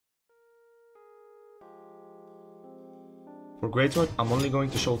For Great Sword, I'm only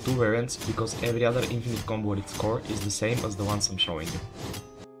going to show 2 variants because every other infinite combo at its core is the same as the ones I'm showing you.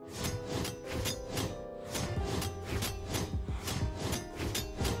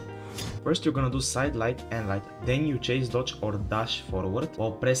 First you're gonna do side light and light, then you chase dodge or dash forward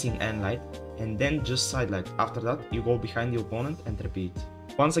while pressing and light, and then just side light. After that you go behind the opponent and repeat.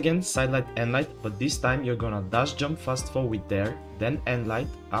 Once again side light and light, but this time you're gonna dash jump fast fall with dair, then end light.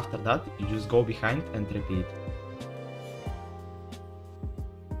 After that you just go behind and repeat.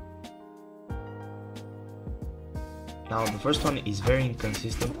 Now the first one is very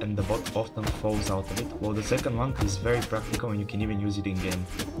inconsistent and the bot often falls out of it, while the second one is very practical and you can even use it in game.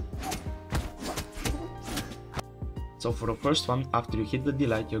 So for the first one, after you hit the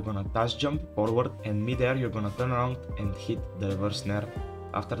D-light, you're gonna dash jump forward, and mid-air you're gonna turn around and hit the reverse nair.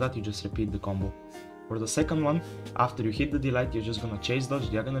 After that you just repeat the combo. For the second one, after you hit the D-light, you're just gonna chase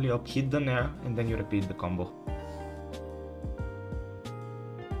dodge diagonally up, hit the nair, and then you repeat the combo.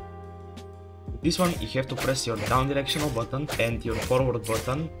 This one you have to press your down directional button and your forward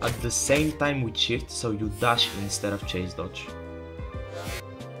button at the same time with shift, so you dash instead of chase dodge.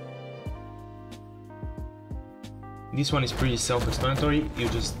 This one is pretty self-explanatory. You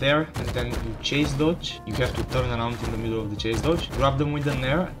just dair and then you chase dodge. You have to turn around in the middle of the chase dodge, grab them with the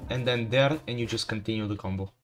nair and then dair, and you just continue the combo.